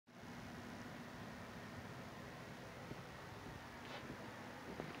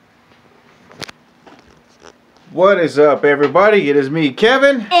What is up, everybody? It is me,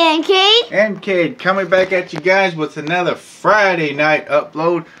 Kevin. And Kate. And Kate, coming back at you guys with another Friday night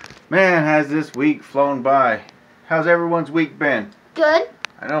upload. Man, has this week flown by. How's everyone's week been? Good.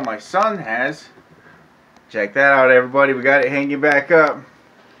 I know my son has. Check that out, everybody. We got it hanging back up.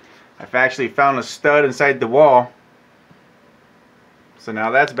 I've actually found a stud inside the wall. So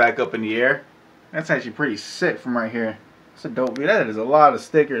now that's back up in the air. That's actually pretty sick from right here. That's a dope view. That is a lot of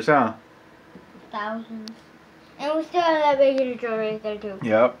stickers, huh? Thousands. And we still have that big drill right there too.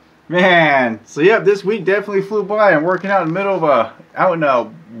 Yep. Man. So yep, this week definitely flew by. I'm working out in the middle of out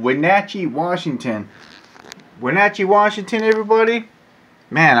in Wenatchee, Washington. Wenatchee, Washington, everybody.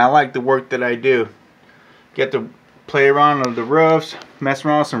 Man, I like the work that I do. Get to play around on the roofs, mess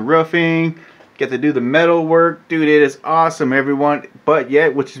around with some roofing, get to do the metal work. Dude, it is awesome, everyone. But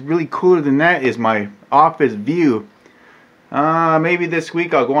yet, which is really cooler than that is my office view. Maybe this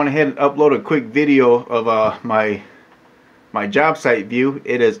week I'll go on ahead and upload a quick video of my job site view.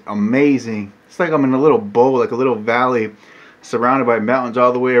 It is amazing. It's like I'm in a little bowl, like a little valley, surrounded by mountains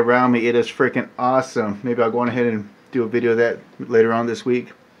all the way around me. It is freaking awesome. Maybe I'll go on ahead and do a video of that later on this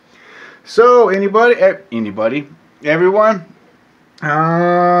week. So everyone,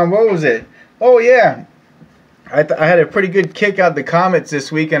 what was it? Oh yeah, I had a pretty good kick out the comments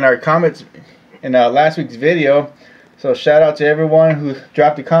this week in our comments in last week's video. So shout out to everyone who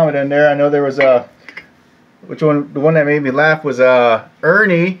dropped a comment in there. I know there was which one? The one that made me laugh was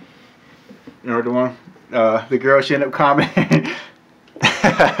Ernie, or the girl. She ended up commenting.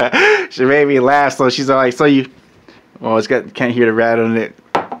 She made me laugh. So she's like, so you, well, can't hear the rattle in it.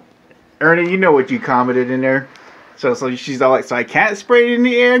 Ernie, you know what you commented in there. So she's all like, so I can't spray it in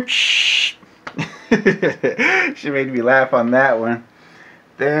the air. She made me laugh on that one.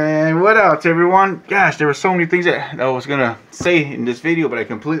 Then what else, everyone? Gosh, there were so many things that I was gonna say in this video, but I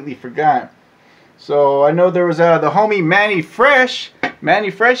completely forgot. So I know there was the homie Manny Fresh.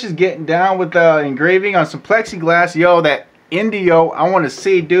 Manny Fresh is getting down with engraving on some plexiglass. Yo, that Indio, I want to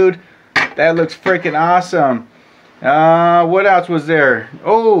see, dude. That looks freaking awesome. What else was there?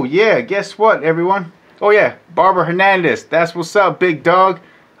 Oh yeah, guess what, everyone? Oh yeah, Barbara Hernandez. That's what's up, big dog.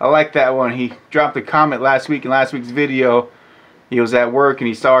 I like that one. He dropped a comment last week in last week's video. He was at work and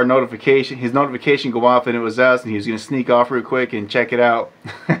he saw our notification, his notification go off, and it was us, and he was gonna sneak off real quick and check it out.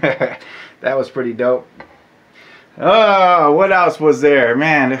 That was pretty dope. Oh, what else was there?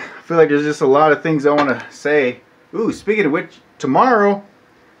 Man, I feel like there's just a lot of things I want to say. Ooh, speaking of which, tomorrow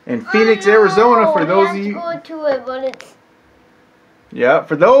in Phoenix, Arizona, for those of you, go to it, but it's, yeah,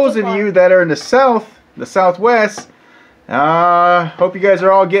 for those of you that are in the southwest, hope you guys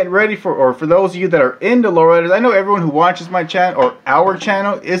are all getting ready for those of you that are into lowriders. I know everyone who watches my channel or our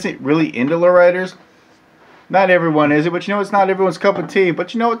channel isn't really into lowriders. Not everyone is it, but you know, it's not everyone's cup of tea.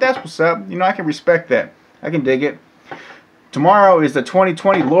 But you know what? That's what's up. You know, I can respect that. I can dig it. Tomorrow is the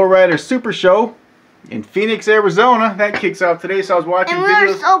 2020 Lowrider Super Show in Phoenix, Arizona. That kicks off today, so I was watching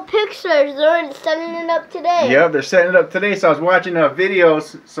videos. And there's pictures. They're setting it up today. Yep, they're setting it up today. So I was watching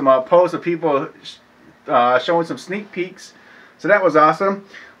videos, some posts of people showing some sneak peeks. So that was awesome.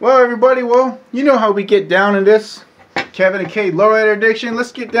 Well, everybody, well, you know how we get down in this Kevin and Kate Lowrider Addiction.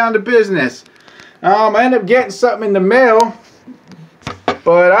 Let's get down to business. I ended up getting something in the mail,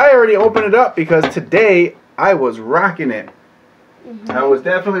 but I already opened it up because today I was rocking it. I was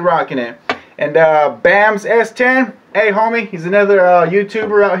definitely rocking it. And Bams S10, hey homie, he's another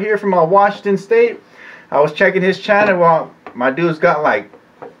YouTuber out here from Washington State. I was checking his channel. Well, my dude's got like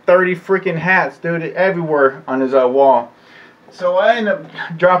 30 freaking hats, dude, everywhere on his wall. So I ended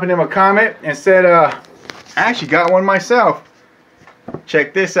up dropping him a comment and said, I actually got one myself.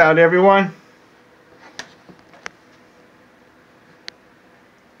 Check this out, everyone.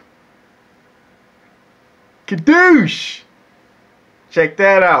 Kadoosh! Check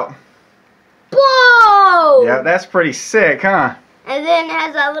that out. Whoa! Yeah, that's pretty sick, huh? And then it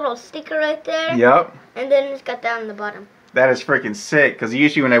has that little sticker right there. Yep. And then it's got that on the bottom. That is freaking sick, because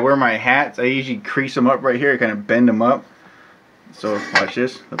usually when I wear my hats, I usually crease them up right here, kind of bend them up. So, watch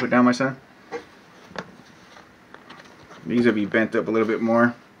this. Look it down, my son. These will be bent up a little bit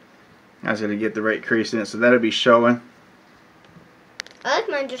more. I was going to get the right crease in it, so that'll be showing. I like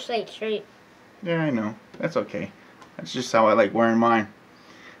mine just like straight. Yeah, I know. That's okay. That's just how I like wearing mine.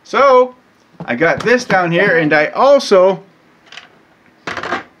 So, I got this down here, and I also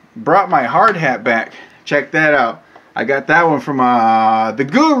brought my hard hat back. Check that out. I got that one from the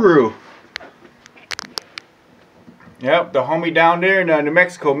Guru. Yep, the homie down there in New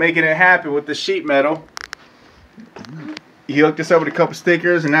Mexico making it happen with the sheet metal. He hooked us up with a couple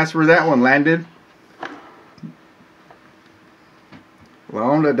stickers, and that's where that one landed.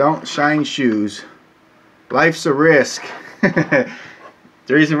 Lona don't shine shoes. Life's a risk. The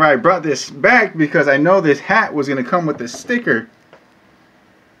reason why I brought this back because I know this hat was going to come with this sticker.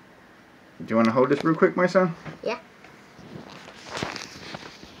 Do you want to hold this real quick, my son? Yeah.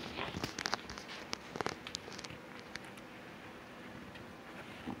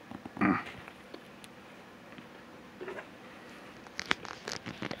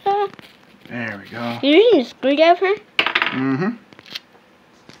 There we go. You're using a screwdriver? Mm-hmm.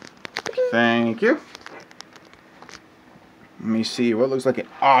 Thank you. Let me see what looks like an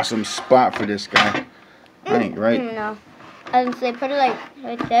awesome spot for this guy. I ain't right. No. I was gonna say, put it like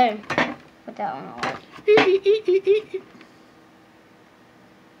right there. Put that one on.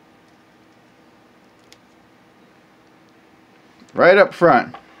 Right up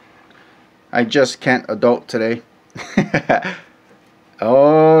front. I just can't adult today.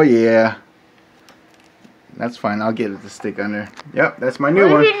 Oh yeah. That's fine. I'll get it to stick under. Yep, that's my new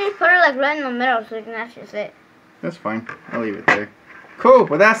one. What if you just put it like right in the middle so you can actually sit? That's fine. I'll leave it there. Cool.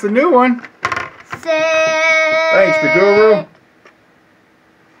 Well, that's the new one. Sit. Thanks, the guru.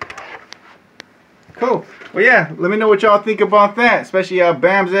 Cool. Well, yeah. Let me know what y'all think about that, especially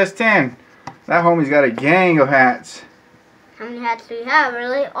Bam's S10. That homie's got a gang of hats. How many hats do you have?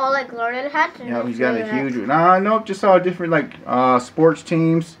 Really? All like LowRider hats? Yeah, he's got a huge one. Nah, nope. Just all different like sports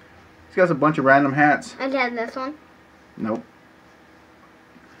teams. He's got a bunch of random hats. And you have this one? Nope.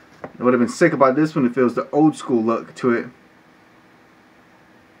 It would have been sick about this one if it was the old school look to it.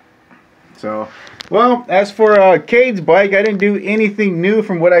 So, well, as for Cade's bike, I didn't do anything new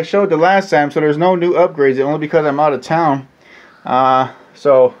from what I showed the last time, so there's no new upgrades, only because I'm out of town.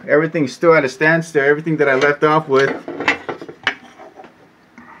 So, everything's still at a standstill. Everything that I left off with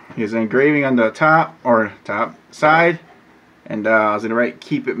is engraving on the top side. And I was going to write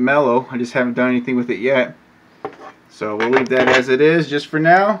keep it mellow. I just haven't done anything with it yet. So we'll leave that as it is just for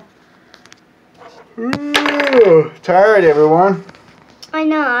now. Ooh, tired, everyone. I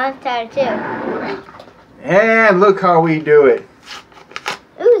know, I'm tired too. And look how we do it.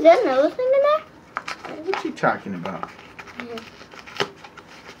 Ooh, is that another thing in there? What's he talking about?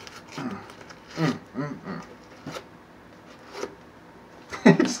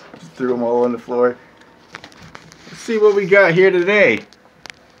 Just threw them all on the floor. Let's see what we got here today.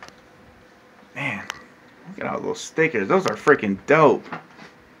 Man, look at all those stickers. Those are freaking dope.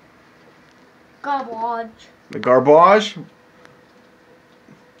 Garbage. The garbage?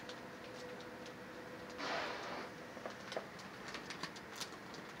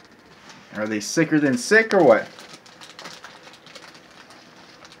 Are they sicker than sick or what?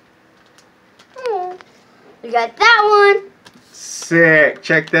 We got that one. Sick.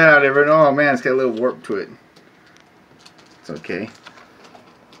 Check that out, everyone. Oh man, it's got a little warp to it. It's okay.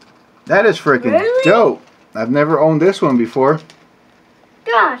 That is freaking Really? dope. I've never owned this one before.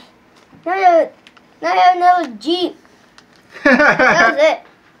 Gosh. Now I have another Jeep. That was it.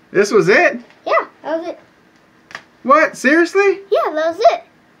 This was it? Yeah, that was it. What? Seriously? Yeah, that was it.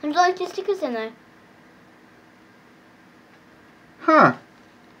 There's like 2 stickers in there. Huh.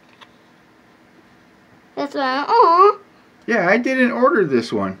 That's why, aww. Yeah, I didn't order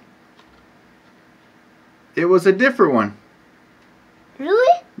this one. It was a different one.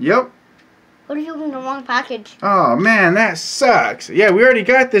 Really? Yep. What if you opened the wrong package? Oh man, that sucks. Yeah, we already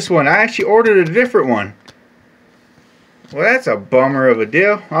got this one. I actually ordered a different one. Well, that's a bummer of a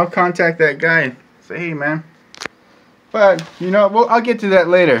deal. I'll contact that guy and say, hey man. But, you know, well, I'll get to that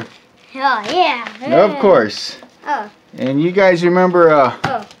later. Oh, yeah. Of course. Oh. And you guys remember,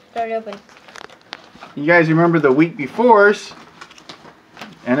 Oh, started open. you guys remember the week before's?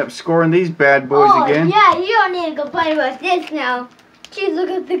 End up scoring these bad boys again. Yeah, you don't need to complain about this now. Jeez, look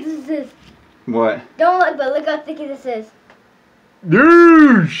how thick this is. What? Don't look, but look how thick this is.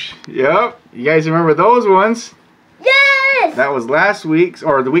 Douche! Yep. You guys remember those ones? Yes! That was last week's,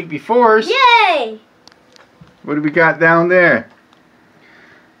 or the week before's. Yay! What do we got down there?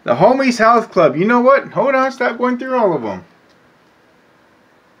 The Homies Health Club. You know what? Hold on, stop going through all of them.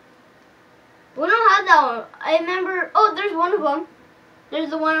 We don't have that one. I remember. Oh, there's one of them.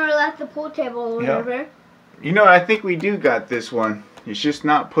 There's the one where I left the pool table or whatever. You know, I think we do got this one. It's just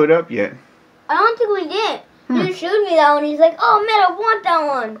not put up yet. I don't think we did. You showed me that one. He's like, oh man, I want that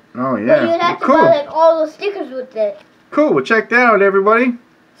one. Oh yeah. But you'd have to buy like all those stickers with it. Cool. Well, check that out, everybody.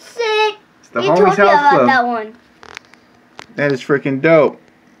 Sick. It's the He Homies told Health you about Club. that one. That is freaking dope.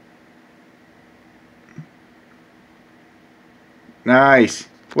 Nice.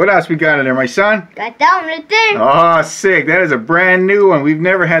 What else we got in there, my son? Got that one right there. Oh, sick. That is a brand new one. We've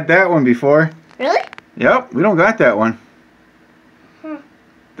never had that one before. Really? Yep, we don't got that one.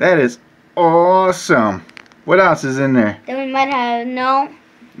 That is awesome. What else is in there? Then we might have, no.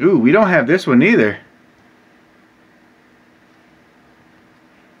 Ooh, we don't have this one either.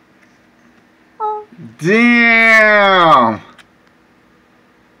 Damn!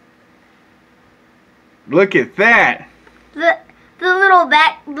 Look at that. The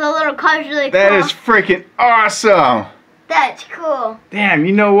little car's really cool. That is freaking awesome. That's cool. Damn,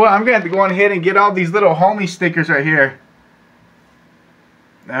 you know what? I'm gonna have to go on ahead and get all these little homie stickers right here.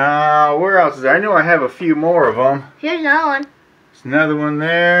 Where else is there? I know I have a few more of them. Here's another one. There's another one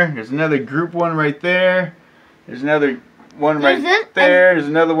there. There's another group one right there. There's another one right there. There's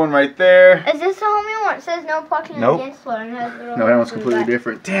another one right there. Is this the homie one? It says no parking against floor. And has No, that one's completely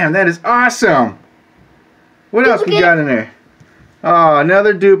different. Damn, that is awesome. What else we got in there? Oh,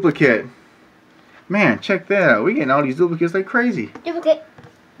 another duplicate. Man, check that out. We're getting all these duplicates like crazy. Duplicate.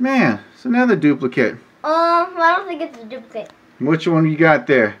 Man, it's another duplicate. I don't think it's a duplicate. Which one you got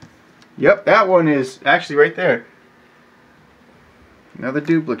there? Yep, that one is actually right there. Another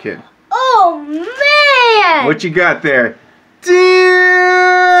duplicate. Oh, man! What you got there? Damn!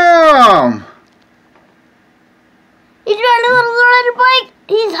 He's got a little rider bike.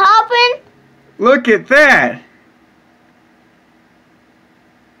 He's hopping. Look at that.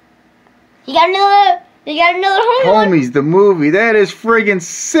 You got another homie one? Homies, the movie. That is friggin'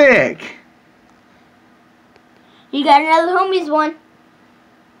 sick. You got another homies one.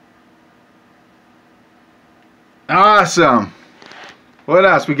 Awesome. What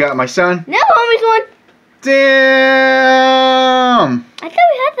else we got, my son? Another homies one. Damn. I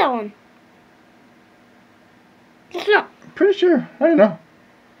thought we had that one. Just no. Pretty sure. I don't know.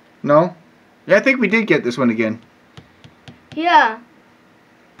 No? Yeah, I think we did get this one again. Yeah.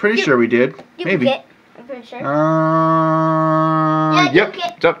 Pretty sure we did. Duplicate. Maybe. I'm pretty sure. Yep.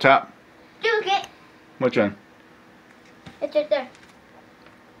 Duplicate. It's up top. Duplicate. Which one? It's right there.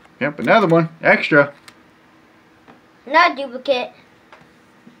 Yep, another one. Extra. Not duplicate.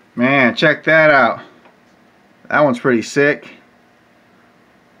 Man, check that out. That one's pretty sick.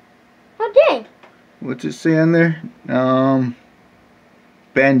 Oh, dang. What's it say on there?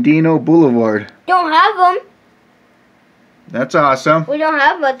 Bandino Boulevard. Don't have them. That's awesome. We don't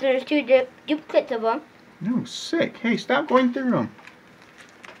have, but there's two duplicates of them. No, sick. Hey, stop going through them.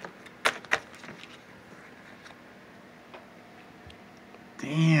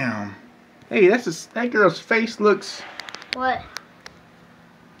 Damn. Hey, that girl's face looks... What?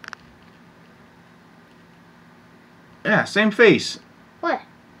 Yeah, same face. What?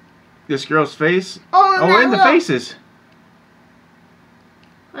 This girl's face. Oh, we're in the faces.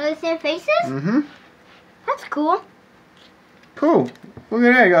 Are they the same faces? Mm-hmm. That's cool. Cool. Look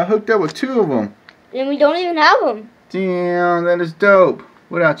at that. I got hooked up with two of them. And we don't even have them. Damn, that is dope.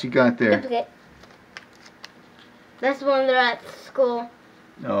 What else you got there? Duplicate. That's the one they're at school.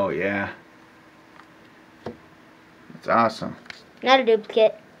 Oh, yeah. That's awesome. Not a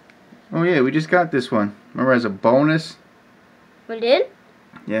duplicate. Oh, yeah, we just got this one. Remember, as a bonus? We did?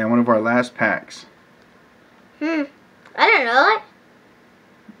 Yeah, one of our last packs. I didn't know that.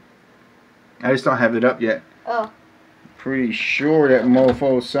 I just don't have it up yet. Oh. Pretty sure that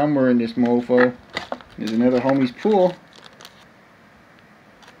mofo, somewhere in this mofo, is another homie's pool.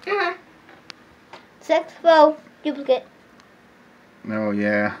 Sexpo duplicate. Oh,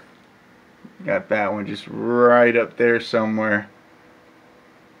 yeah. Got that one just right up there somewhere.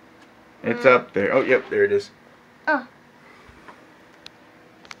 It's up there. Oh, yep, there it is. Oh.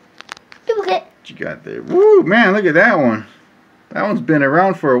 Duplicate. What you got there? Woo, man, look at that one. That one's been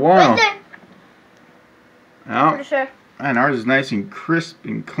around for a while. Right there. Oh, Pretty sure. man, ours is nice and crisp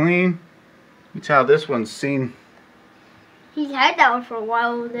and clean. You can tell this one's seen. He's had that one for a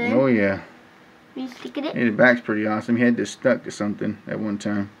while over there. Oh, yeah. You sticking it? Hey, the back's pretty awesome. He had this stuck to something at one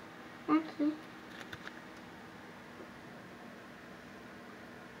time. Okay.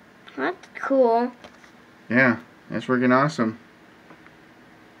 That's cool. Yeah, that's working awesome.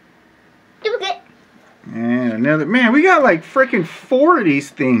 Duplicate. And another, man, we got like freaking 4 of these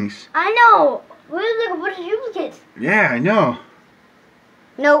things. I know. Where's like a bunch of duplicates? Yeah, I know.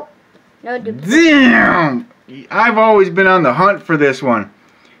 Nope. No duplicates. Damn! I've always been on the hunt for this one.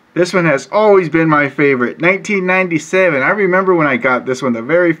 This one has always been my favorite. 1997. I remember when I got this one the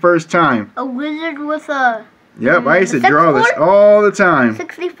very first time. A wizard with a... Yep, I used to draw this all the time.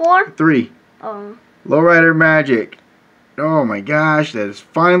 64? 3. Oh. LowRider Magic. Oh my gosh, that is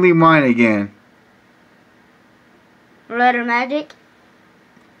finally mine again. LowRider Magic?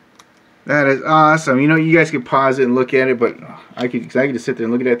 That is awesome. You know, you guys can pause it and look at it, but I could just sit there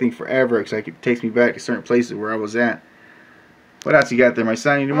and look at that thing forever because it takes me back to certain places where I was at. What else you got there, my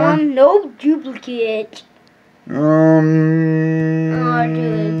son? You more? No duplicate. Oh,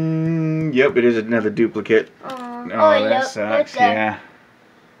 dude. Yep, it is another duplicate. Oh, that sucks. Yeah.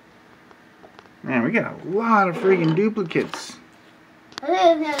 Man, we got a lot of freaking duplicates. I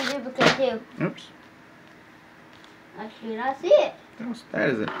think it's another duplicate too. Oops. I do not see it. That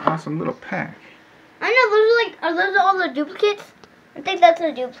is an awesome little pack. I know, are those all the duplicates? I think that's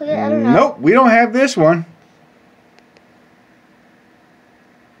a duplicate, I don't know. Nope, we don't have this one.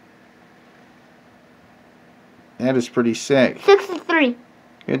 That is pretty sick. 63.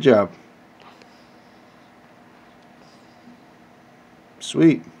 Good job.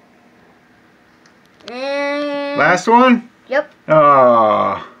 Sweet. And Last one? yep.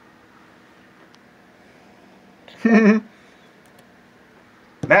 Oh.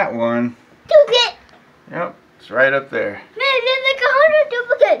 That one. Duplicate. Yep, it's right up there. Man, there's like 100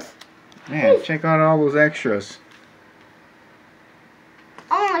 duplicates. Man, check out all those extras.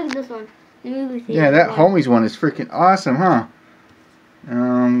 I don't like this one. Yeah, that homies one is freaking awesome, huh?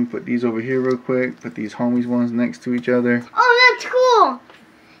 Put these over here real quick. Put these homies ones next to each other. Oh, that's cool.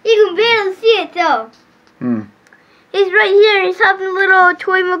 You can barely see it though. He's right here. He's having a little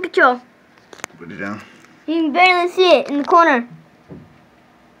toy remote control. Put it down. You can barely see it in the corner.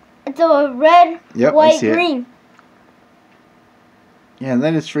 It's a red, white, green. Yeah,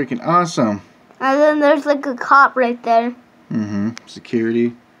 that is freaking awesome. And then there's like a cop right there.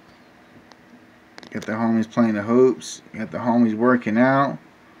 Security. Got the homies playing the hoops. Got the homies working out.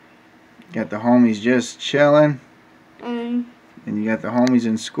 Got the homies just chilling. And you got the homies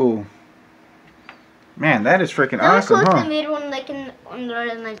in school. Man, that is freaking awesome, huh? They made one like in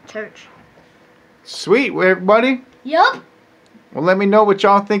like church. Sweet, everybody. Yup. Well, let me know what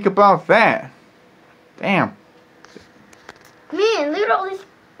y'all think about that. Damn. Man, look at all these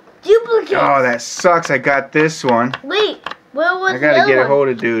duplicates. Oh, that sucks. I got this one. Wait, where was I gotta get a a hold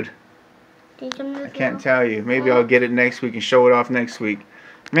of dude. I Can't tell you. Maybe I'll get it next week and show it off next week.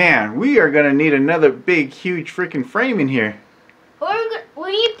 Man, we are gonna need another big, huge freaking frame in here. Or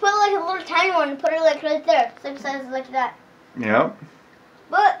we need to put like a little tiny one and put it like right there, same size like that. Yep.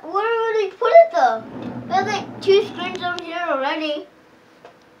 But where would we put it though? There's like 2 screens over here already.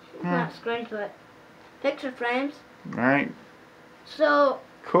 Not screens, but picture frames. Alright. So.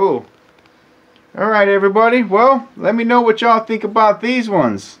 Cool. Alright, everybody. Well, let me know what y'all think about these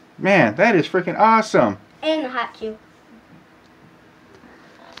ones. Man, that is freaking awesome. And the hat too.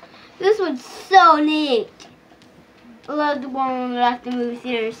 This one's so neat. I love the one at the movie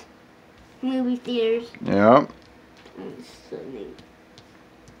theaters. Yep. It's so neat.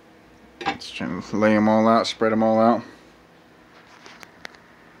 Just trying to lay them all out, spread them all out.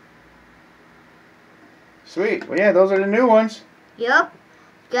 Sweet. Well, yeah, those are the new ones. Yep.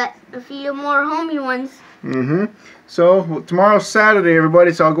 Got a few more homey ones. So, tomorrow's Saturday,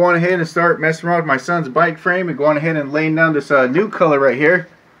 everybody, so I'll go on ahead and start messing around with my son's bike frame and go on ahead and laying down this new color right here.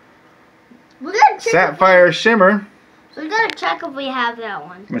 We gotta check Sapphire Shimmer. So we gotta check if we have that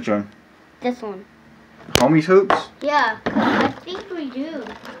one. Which one? This one. Homies Hoops? Yeah, I think we do.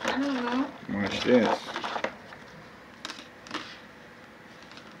 I don't know. Watch this.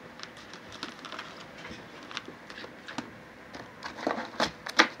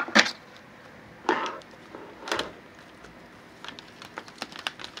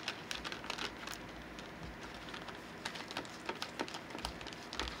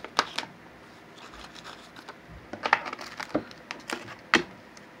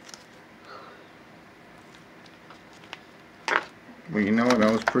 Well, you know what? I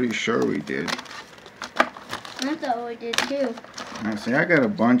was pretty sure we did. I thought we did too. I see, I got a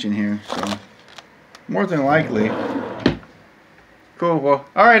bunch in here, so more than likely. Cool. Well,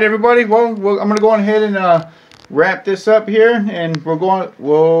 all right, everybody. Well, I'm gonna go on ahead and wrap this up here, and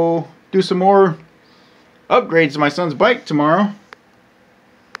we'll do some more upgrades to my son's bike tomorrow.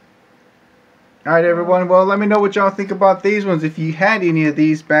 All right, everyone. Well, let me know what y'all think about these ones. If you had any of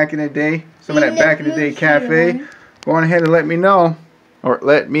these back in the day, some of that back in the day cafe. Go on ahead and let me know, or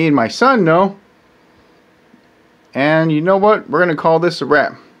let me and my son know. And you know what? We're going to call this a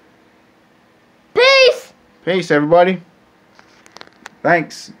wrap. Peace! Peace, everybody.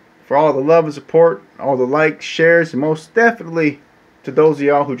 Thanks for all the love and support, all the likes, shares, and most definitely to those of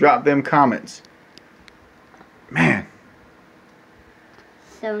y'all who dropped them comments. Man.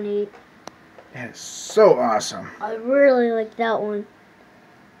 So neat. That is so awesome. I really like that one.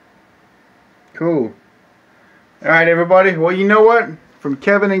 Cool. Alright, everybody. Well, you know what? From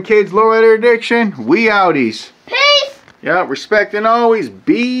Kevin and Kids LowRider Addiction, we outies. Peace! Yeah, respect and always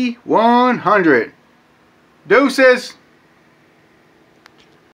be 100. Deuces.